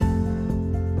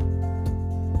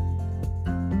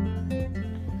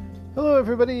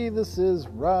everybody, this is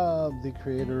Rob, the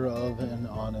creator of An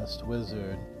Honest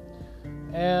Wizard.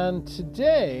 And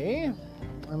today,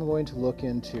 I'm going to look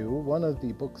into one of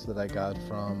the books that I got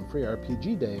from Free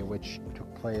RPG Day, which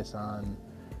took place on,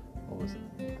 the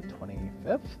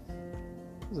 25th?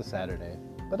 It was a Saturday.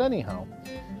 But anyhow,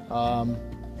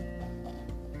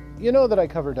 you know that I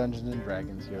cover Dungeons &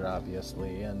 Dragons here,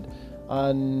 obviously, and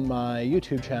on my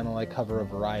YouTube channel, I cover a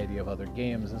variety of other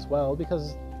games as well,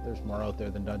 because there's more out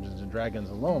there than Dungeons & Dragons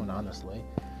alone, honestly.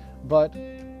 But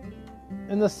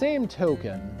in the same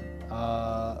token,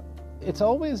 it's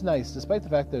always nice, despite the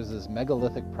fact there's this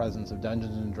megalithic presence of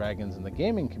Dungeons & Dragons in the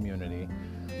gaming community,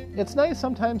 it's nice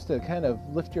sometimes to kind of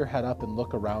lift your head up and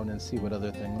look around and see what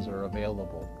other things are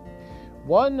available.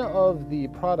 One of the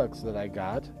products that I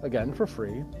got, again for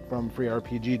free, from Free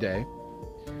RPG Day,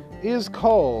 is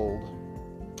called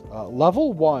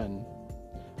Level 1,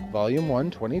 Volume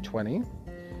 1, 2020.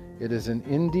 It is an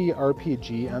indie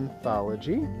RPG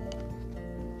anthology,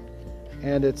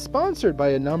 and it's sponsored by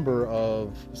a number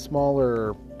of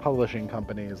smaller publishing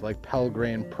companies like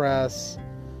Pelgrane Press,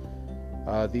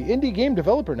 the Indie Game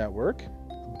Developer Network,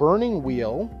 Burning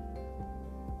Wheel,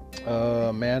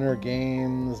 Manor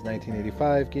Games,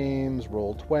 1985 Games,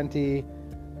 Roll20.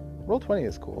 Roll20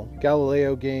 is cool.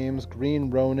 Galileo Games,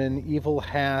 Green Ronin, Evil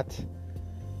Hat,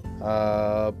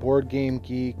 Board Game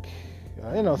Geek.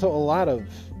 So a lot of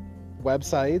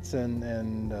websites and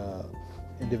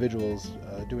individuals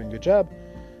doing a good job.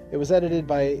 It was edited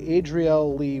by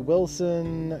Adriel Lee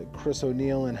Wilson, Chris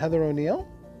O'Neill, and Heather O'Neill,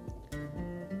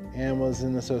 and was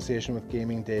in association with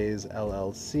Gaming Days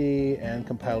LLC, and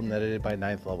compiled and edited by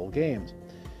Ninth Level Games.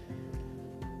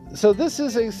 So this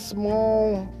is a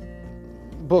small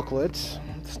booklet.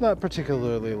 It's not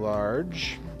particularly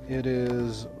large. It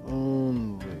is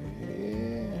only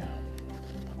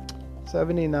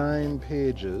 79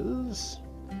 pages,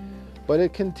 but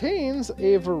it contains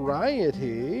a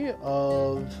variety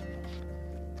of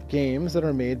games that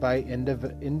are made by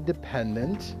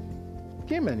independent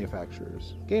game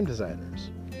manufacturers, game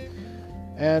designers,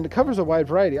 and it covers a wide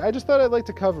variety. I just thought I'd like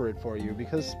to cover it for you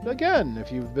because, again,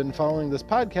 if you've been following this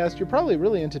podcast, you're probably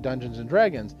really into Dungeons &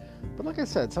 Dragons, but like I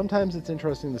said, sometimes it's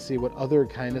interesting to see what other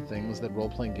kind of things that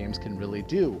role-playing games can really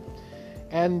do.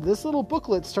 And this little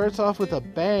booklet starts off with a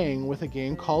bang with a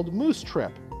game called Moose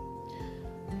Trip.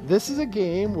 This is a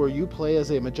game where you play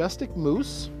as a majestic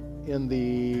moose in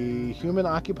the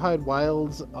human-occupied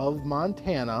wilds of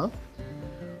Montana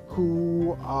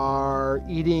who are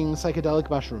eating psychedelic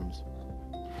mushrooms.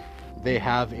 They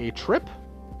have a trip.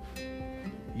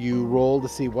 You roll to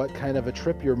see what kind of a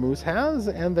trip your moose has,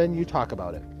 and then you talk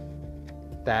about it.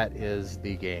 That is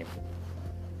the game.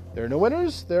 There are no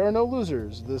winners, there are no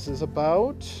losers. This is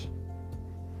about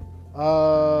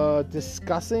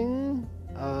discussing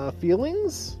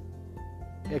feelings,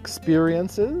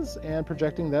 experiences, and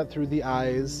projecting that through the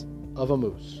eyes of a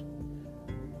moose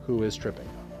who is tripping.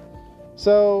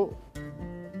 So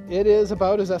it is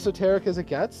about as esoteric as it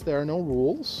gets. There are no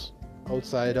rules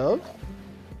outside of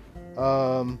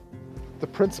the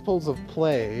principles of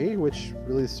play, which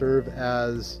really serve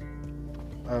as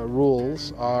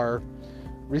rules, are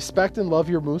respect and love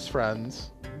your moose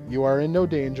friends. You are in no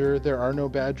danger. There are no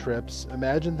bad trips.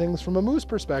 Imagine things from a moose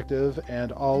perspective,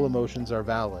 and all emotions are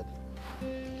valid.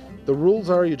 The rules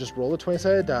are you just roll a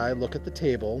 20-sided die, look at the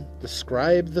table,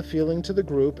 describe the feeling to the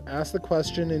group, ask the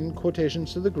question in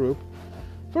quotations to the group.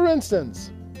 For instance,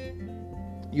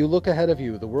 you look ahead of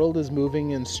you. The world is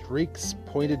moving in streaks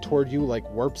pointed toward you like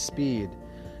warp speed.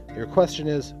 Your question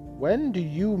is, when do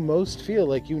you most feel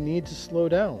like you need to slow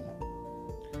down?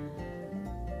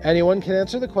 Anyone can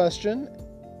answer the question.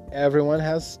 Everyone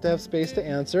has to have space to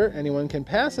answer. Anyone can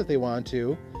pass if they want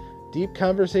to. Deep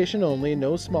conversation only,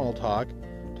 no small talk.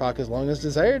 Talk as long as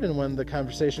desired, and when the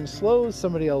conversation slows,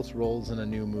 somebody else rolls and a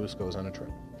new moose goes on a trip.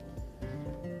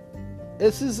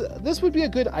 This would be a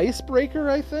good icebreaker,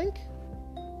 I think,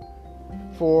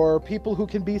 for people who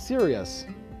can be serious.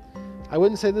 I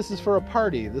wouldn't say this is for a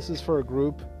party. This is for a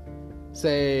group.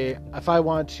 Say, if I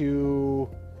want to...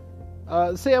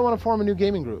 say I want to form a new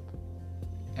gaming group,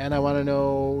 and I want to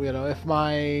know, if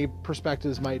my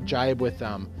perspectives might jibe with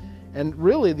them. And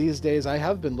really, these days, I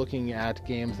have been looking at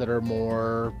games that are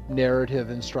more narrative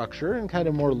in structure and kind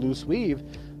of more loose weave.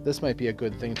 This might be a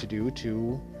good thing to do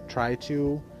to try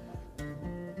to,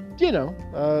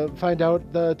 find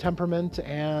out the temperament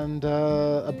and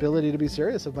ability to be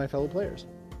serious of my fellow players.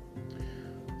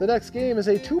 The next game is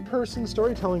a two-person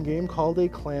storytelling game called A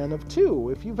Clan of Two.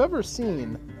 If you've ever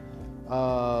seen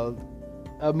a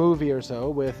movie or so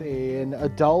with an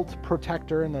adult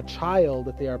protector and a child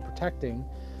that they are protecting,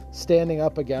 standing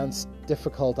up against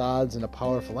difficult odds and a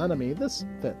powerful enemy, this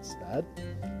fits that.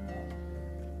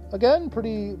 Again,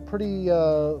 pretty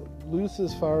loose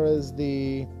as far as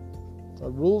the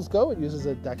rules go. It uses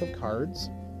a deck of cards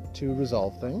to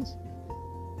resolve things.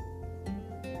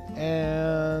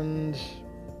 And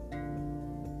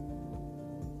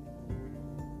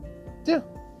yeah,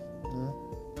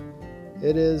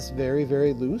 it is very,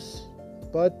 very loose,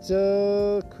 but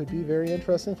could be very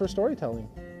interesting for storytelling.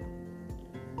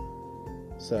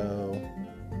 So,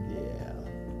 yeah.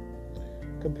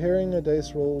 Comparing a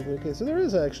dice roll. Okay, so there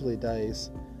is actually dice.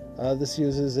 This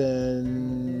uses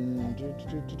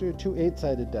two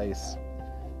 8-sided dice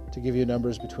to give you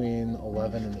numbers between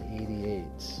 11 and 88.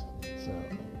 So,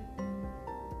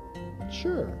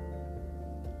 sure.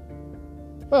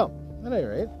 Well, at any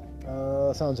rate,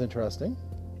 sounds interesting.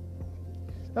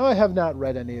 Now, I have not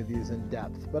read any of these in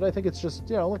depth, but I think it's just,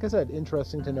 like I said,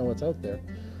 interesting to know what's out there.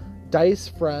 Dice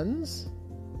Friends,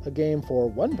 a game for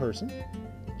one person.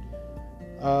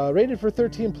 Rated for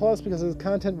 13 plus because of the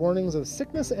content warnings of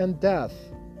sickness and death.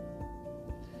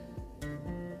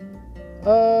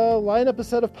 Line up a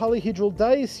set of polyhedral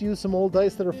dice. Use some old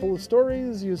dice that are full of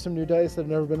stories. Use some new dice that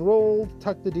have never been rolled.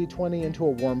 Tuck the D20 into a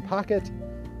warm pocket.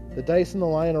 The dice in the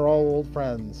line are all old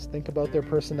friends. Think about their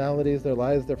personalities, their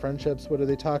lives, their friendships. What do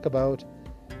they talk about?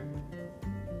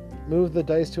 Move the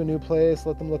dice to a new place.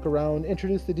 Let them look around.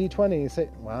 Introduce the D20. Say,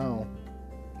 wow.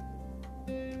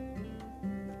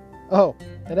 Oh,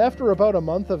 and after about a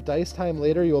month of dice time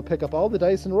later, you will pick up all the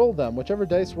dice and roll them. Whichever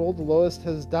dice rolled the lowest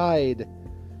has died.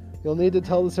 You'll need to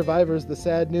tell the survivors the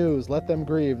sad news. Let them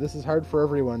grieve. This is hard for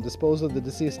everyone. Dispose of the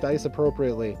deceased dice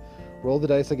appropriately. Roll the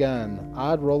dice again.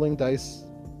 Odd rolling dice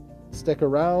stick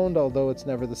around, although it's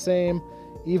never the same.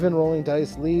 Even rolling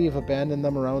dice leave. Abandon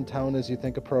them around town as you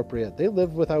think appropriate. They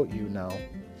live without you now.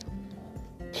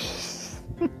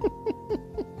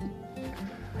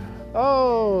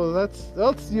 Oh,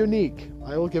 that's unique.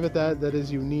 I will give it that. That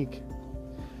is unique.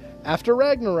 After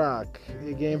Ragnarok,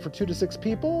 a game for 2 to 6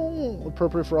 people,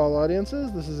 appropriate for all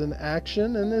audiences. This is an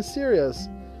action and is serious.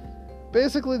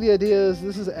 Basically, the idea is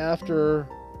this is after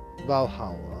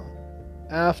Valhalla,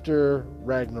 after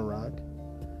Ragnarok,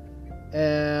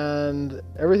 and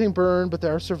everything burned, but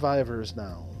there are survivors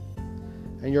now.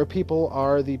 And your people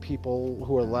are the people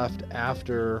who are left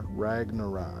after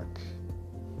Ragnarok.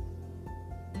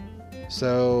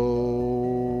 So,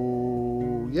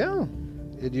 yeah.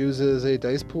 It uses a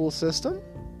dice pool system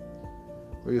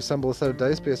where you assemble a set of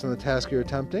dice based on the task you're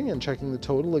attempting and checking the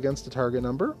total against a target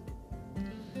number.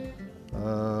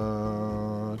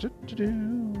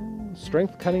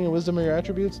 Strength, cunning, and wisdom are your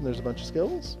attributes, and there's a bunch of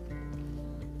skills.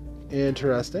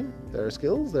 Interesting. There are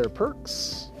skills, there are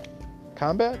perks,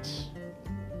 combat,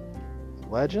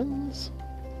 legends,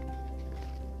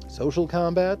 social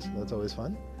combat, that's always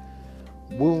fun,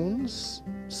 wounds,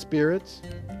 spirit,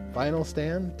 final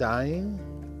stand, dying.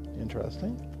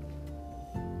 Interesting.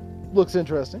 Looks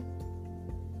interesting.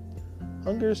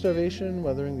 Hunger, starvation,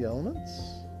 weathering the elements.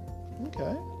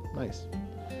 Okay, nice.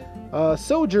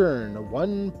 Sojourn, a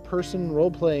one-person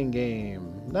role-playing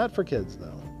game. Not for kids,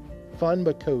 though. Fun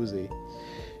but cozy.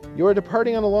 You are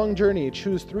departing on a long journey.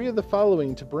 Choose 3 of the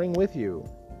following to bring with you.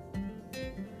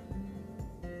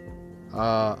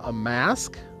 A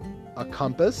mask, a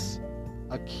compass,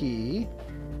 a key,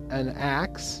 an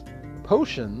axe,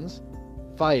 potions,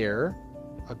 fire,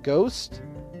 a ghost,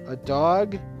 a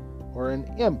dog, or an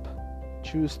imp.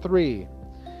 Choose 3.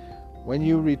 When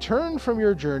you return from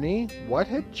your journey, what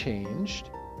had changed?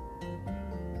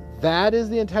 That is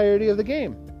the entirety of the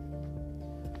game.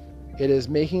 It is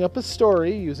making up a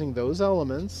story using those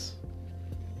elements,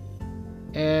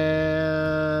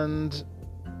 and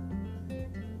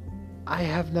I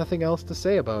have nothing else to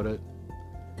say about it.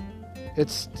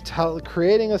 It's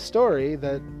creating a story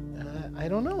that, I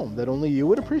don't know, that only you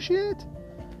would appreciate?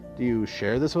 Do you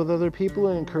share this with other people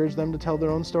and encourage them to tell their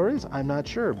own stories? I'm not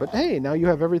sure. But hey, now you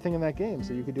have everything in that game,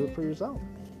 so you could do it for yourself.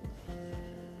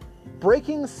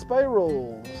 Breaking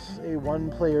Spirals, a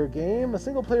one-player game, a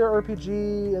single-player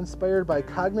RPG inspired by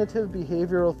cognitive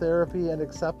behavioral therapy and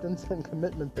acceptance and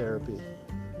commitment therapy.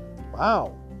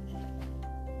 Wow.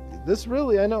 This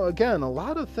really, I know, again, a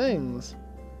lot of things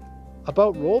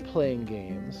about role-playing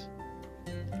games.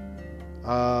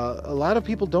 A lot of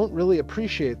people don't really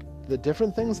appreciate the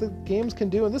different things that games can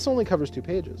do, and this only covers 2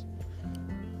 pages.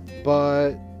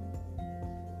 But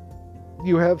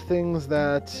you have things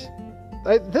that...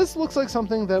 this looks like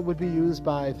something that would be used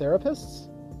by therapists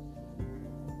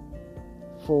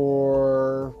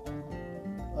for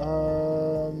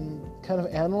kind of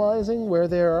analyzing where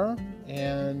they are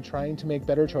and trying to make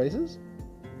better choices.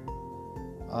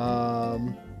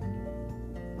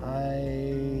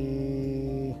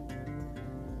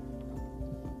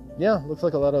 yeah, looks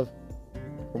like a lot of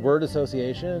word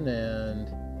association and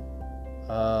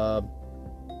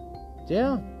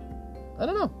yeah, I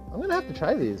don't know. I'm gonna have to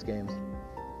try these games.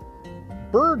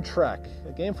 Bird Trek,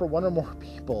 a game for one or more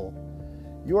people.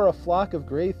 You are a flock of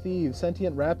gray thieves,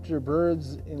 sentient raptor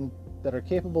birds that are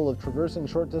capable of traversing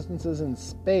short distances in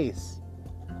space.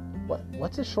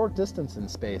 What's a short distance in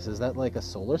space? Is that like a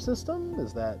solar system?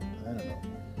 Is that, I don't know.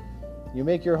 You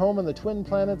make your home on the twin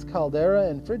planets Caldera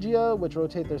and Phrygia, which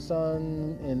rotate their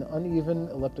sun in uneven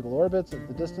elliptical orbits. As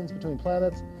the distance between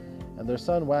planets and their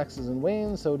sun waxes and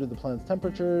wanes, so do the planet's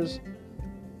temperatures.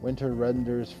 Winter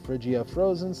renders Phrygia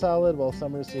frozen solid, while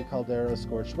summers see Caldera a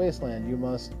scorched wasteland. You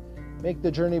must make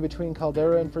the journey between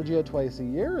Caldera and Phrygia twice a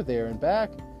year, there and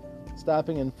back,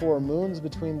 stopping in 4 moons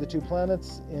between the 2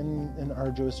 planets in an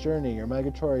arduous journey. Your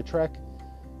migratory trek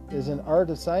is an art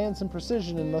of science and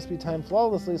precision and must be timed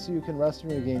flawlessly so you can rest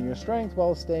and regain your strength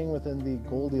while staying within the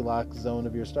Goldilocks zone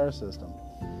of your star system.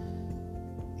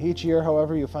 Each year,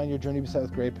 however, you find your journey beset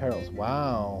with great perils.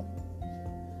 Wow.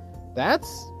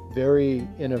 That's very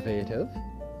innovative.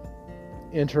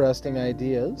 Interesting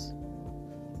ideas.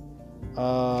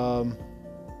 Wow.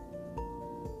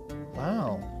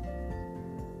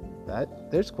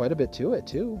 There's quite a bit to it,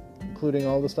 too, including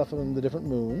all the stuff on the different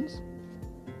moons.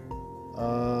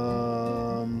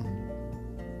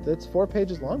 It's 4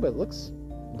 pages long, but it looks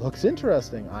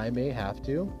interesting. I may have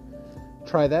to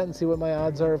try that and see what my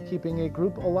odds are of keeping a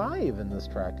group alive in this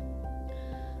trek.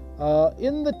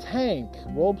 In the Tank,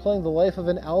 role-playing the life of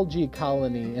an algae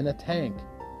colony in a tank.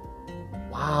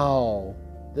 Wow.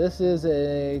 This is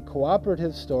a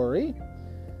cooperative story.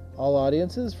 All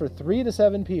audiences for 3 to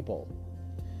 7 people.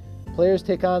 Players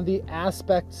take on the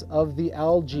aspects of the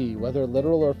algae, whether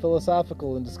literal or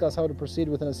philosophical, and discuss how to proceed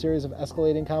within a series of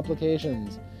escalating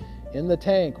complications. In the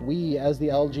tank, we, as the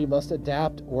algae, must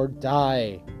adapt or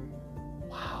die.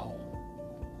 Wow.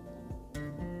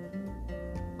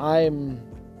 I'm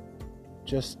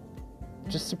just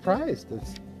surprised.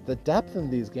 It's the depth in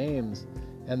these games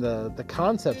and the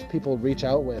concepts people reach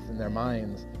out with in their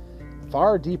minds.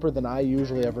 Far deeper than I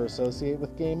usually ever associate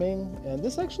with gaming, and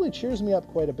this actually cheers me up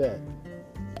quite a bit.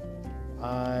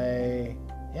 I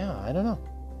don't know.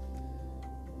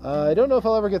 I don't know if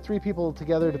I'll ever get 3 people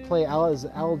together to play as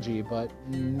algae, but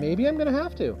maybe I'm going to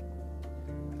have to.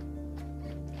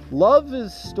 Love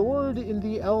is Stored in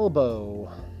the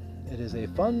Elbow. It is a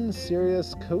fun,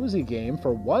 serious, cozy game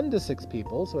for 1 to 6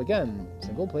 people, so again,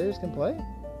 single players can play.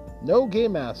 No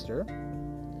game master.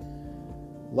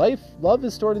 Love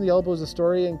is Stored in the Elbow is a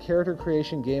story and character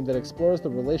creation game that explores the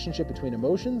relationship between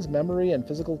emotions, memory, and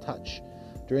physical touch.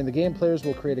 During the game, players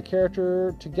will create a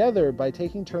character together by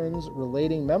taking turns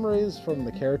relating memories from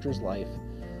the character's life.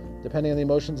 Depending on the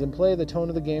emotions in play, the tone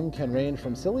of the game can range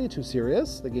from silly to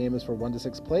serious. The game is for 1 to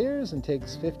 6 players and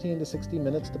takes 15 to 60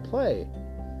 minutes to play.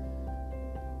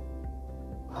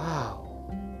 Wow.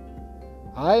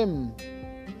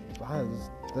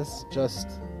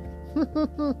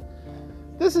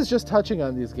 This is just touching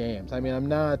on these games. I mean, I'm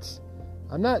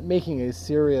not making a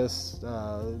serious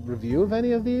review of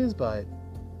any of these, but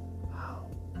wow.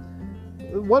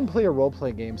 1-player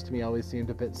role-playing games to me always seemed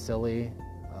a bit silly.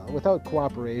 Without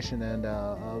cooperation and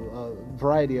a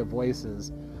variety of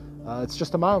voices, it's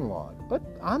just a monologue. But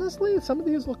honestly, some of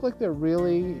these look like they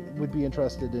really would be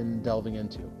interested in delving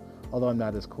into. Although I'm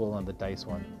not as cool on the dice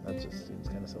one. That just seems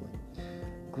kind of silly.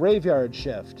 Graveyard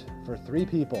Shift for 3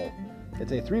 people.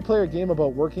 It's a 3-player game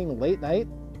about working late night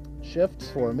shifts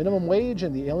for minimum wage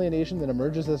and the alienation that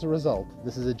emerges as a result.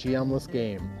 This is a GM-less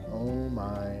game. Oh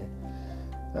my.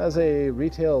 As a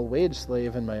retail wage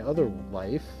slave in my other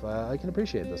life, I can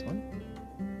appreciate this one.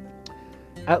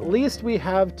 At Least We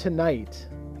Have Tonight.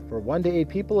 For 1 to 8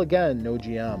 people, again, no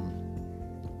GM.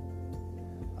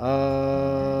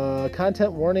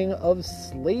 Content warning of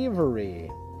slavery.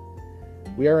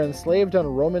 We are enslaved on a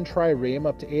Roman trireme,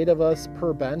 up to 8 of us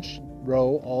per bench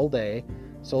row all day.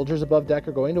 Soldiers above deck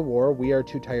are going to war. We are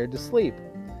too tired to sleep.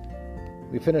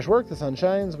 We finish work, the sun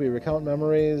shines. We recount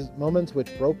moments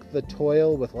which broke the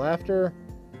toil with laughter.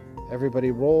 Everybody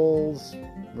rolls.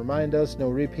 Remind us, no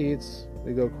repeats.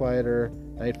 We go quieter.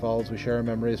 Night falls. We share our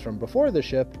memories from before the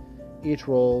ship. Each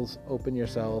rolls. Open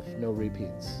yourself. No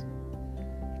repeats.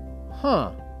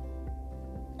 Huh.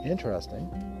 Interesting.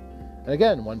 And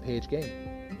again, 1-page game.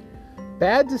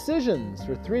 Bad Decisions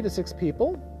for 3 to 6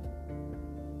 people.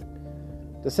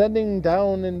 Descending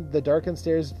down in the darkened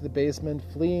stairs to the basement,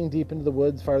 fleeing deep into the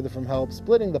woods farther from help,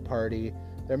 splitting the party.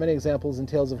 There are many examples in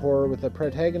tales of horror with the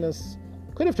protagonists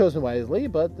could have chosen wisely,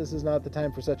 but this is not the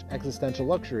time for such existential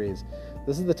luxuries.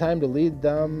 This is the time to lead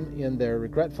them in their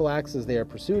regretful acts as they are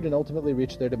pursued and ultimately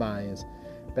reach their demise.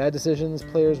 Bad decisions,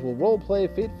 players will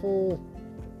roleplay fateful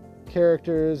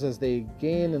characters as they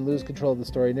gain and lose control of the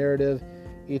story narrative.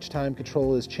 Each time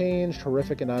control is changed,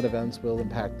 horrific and odd events will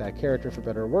impact that character for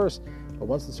better or worse. But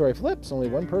once the story flips, only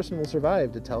one person will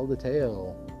survive to tell the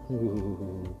tale.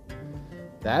 Ooh,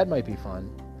 that might be fun.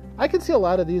 I can see a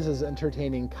lot of these as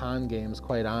entertaining con games,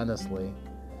 quite honestly.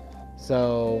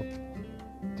 So,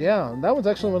 yeah, that one's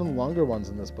actually one of the longer ones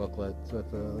in this booklet,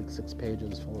 with like 6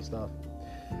 pages full of stuff.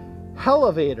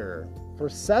 Hellevator for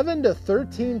 7 to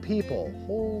 13 people.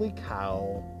 Holy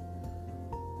cow.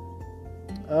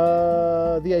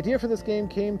 The idea for this game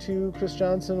came to Chris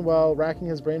Johnson while racking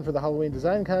his brain for the Halloween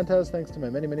design contest, thanks to my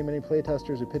many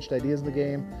playtesters who pitched ideas in the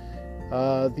game.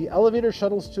 The elevator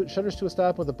shudders to a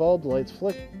stop with a bulb, the lights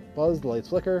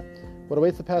flicker. What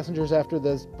awaits the passengers after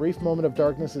this brief moment of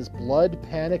darkness is blood,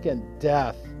 panic, and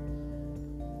death.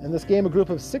 In this game, a group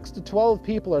of 6 to 12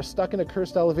 people are stuck in a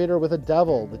cursed elevator with a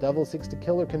devil. The devil seeks to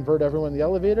kill or convert everyone in the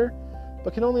elevator,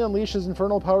 but can only unleash his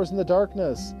infernal powers in the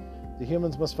darkness. The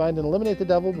humans must find and eliminate the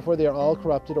devil before they are all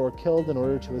corrupted or killed in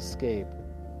order to escape.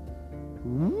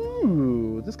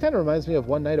 Ooh, this kind of reminds me of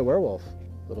One Night a Werewolf,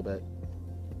 a little bit.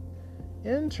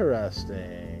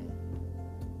 Interesting.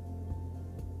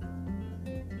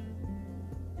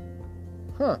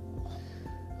 Huh.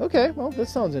 Okay, well,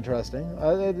 this sounds interesting.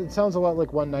 It sounds a lot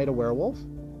like One Night a Werewolf.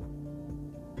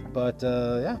 But,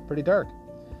 yeah, pretty dark.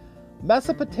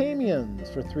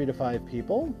 Mesopotamians for 3 to 5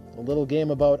 people. A little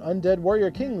game about undead warrior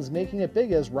kings making it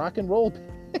big as rock and roll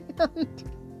band.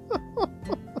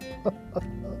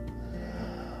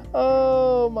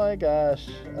 Oh my gosh.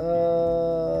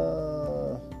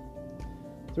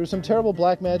 Through some terrible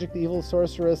black magic, the evil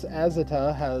sorceress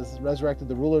Azita has resurrected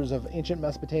the rulers of ancient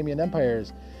Mesopotamian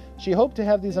empires. She hoped to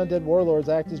have these undead warlords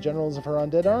act as generals of her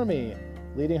undead army,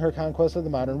 leading her conquest of the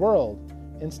modern world.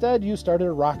 Instead, you started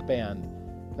a rock band.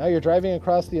 Now you're driving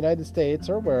across the United States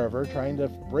or wherever, trying to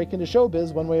break into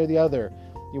showbiz one way or the other.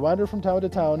 You wander from town to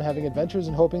town, having adventures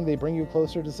and hoping they bring you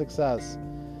closer to success.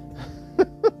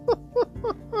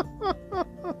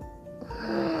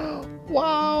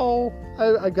 Wow!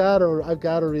 I've got to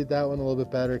read that one a little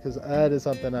bit better, because that is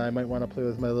something I might want to play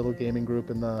with my little gaming group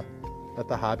at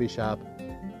the hobby shop.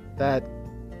 That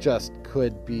just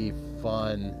could be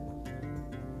fun.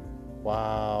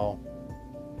 Wow.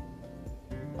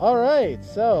 All right,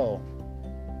 so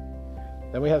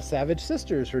then we have Savage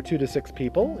Sisters for 2 to 6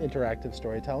 people, interactive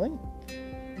storytelling.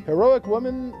 Heroic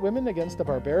women against a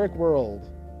barbaric world.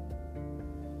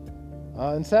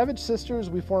 In Savage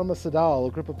Sisters, we form a Sadal,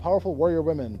 a group of powerful warrior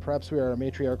women. Perhaps we are a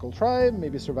matriarchal tribe,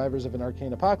 maybe survivors of an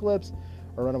arcane apocalypse,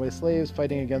 or runaway slaves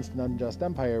fighting against an unjust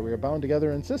empire. We are bound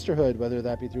together in sisterhood, whether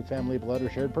that be through family, blood, or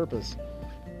shared purpose.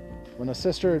 When a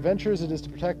sister adventures, it is to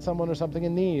protect someone or something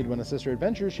in need. When a sister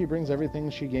adventures, she brings everything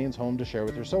she gains home to share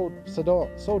with her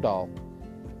Sodal.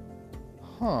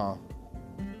 Huh.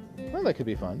 Well, that could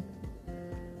be fun.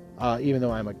 Even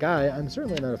though I'm a guy, I'm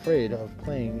certainly not afraid of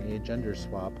playing a gender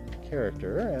swap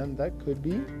character, and that could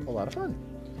be a lot of fun.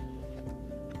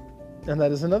 And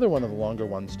that is another one of the longer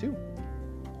ones, too.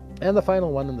 And the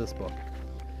final one in this book.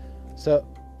 So,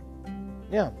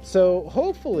 yeah. So,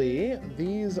 hopefully,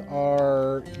 these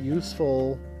are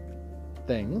useful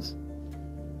things.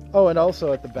 Oh, and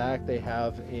also at the back, they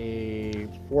have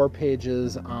 4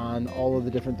 pages on all of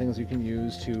the different things you can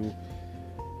use to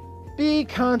be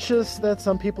conscious that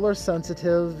some people are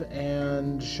sensitive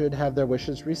and should have their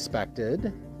wishes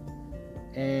respected.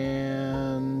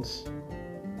 And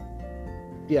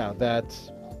yeah, that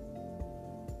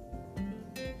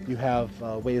you have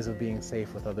ways of being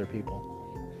safe with other people,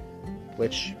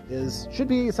 which should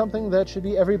be something that should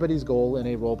be everybody's goal in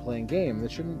a role-playing game. They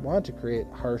shouldn't want to create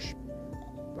harsh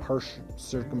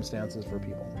circumstances for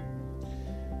people.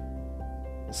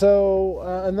 So,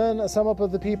 and then a sum up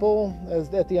of the people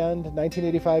at the end.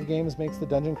 1985 Games makes the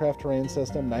Dungeon Craft Terrain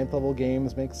system. 9th Level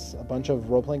Games makes a bunch of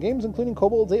role-playing games, including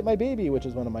Kobolds Ate My Baby, which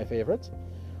is one of my favorites.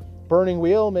 Burning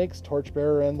Wheel makes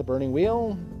Torchbearer and the Burning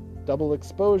Wheel. Double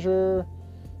Exposure.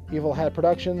 Evil Hat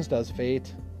Productions does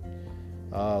Fate.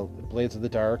 Blades of the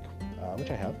Dark,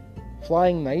 which I have.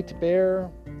 Flying Night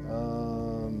Bear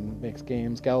makes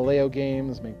games. Galileo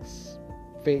Games makes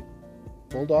Fate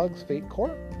Bulldogs, Fate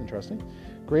Core. Interesting.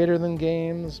 Greater Than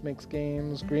Games makes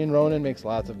games. Green Ronin makes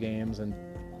lots of games and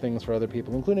things for other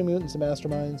people, including Mutants and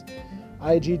Masterminds.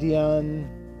 IGDN,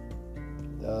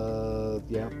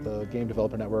 the Game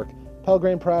Developer Network.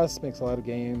 Pelgrane Press makes a lot of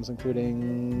games,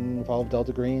 including Fall of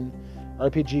Delta Green.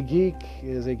 RPG Geek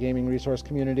is a gaming resource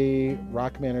community.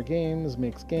 Rock Manor Games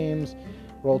makes games.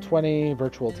 Roll20,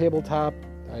 Virtual Tabletop.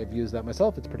 I've used that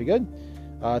myself. It's pretty good.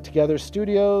 Together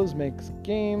Studios makes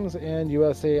games, and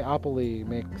USAopoly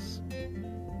makes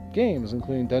games,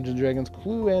 including Dungeons & Dragons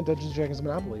Clue and Dungeons & Dragons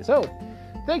Monopoly. So,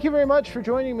 thank you very much for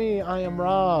joining me. I am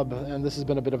Rob, and this has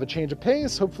been a bit of a change of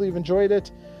pace. Hopefully you've enjoyed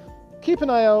it. Keep an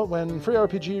eye out when Free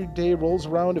RPG Day rolls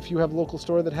around. If you have a local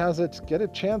store that has it, get a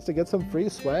chance to get some free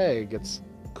swag. It's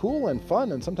cool and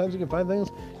fun, and sometimes you can find things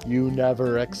you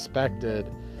never expected.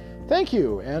 Thank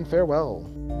you, and farewell.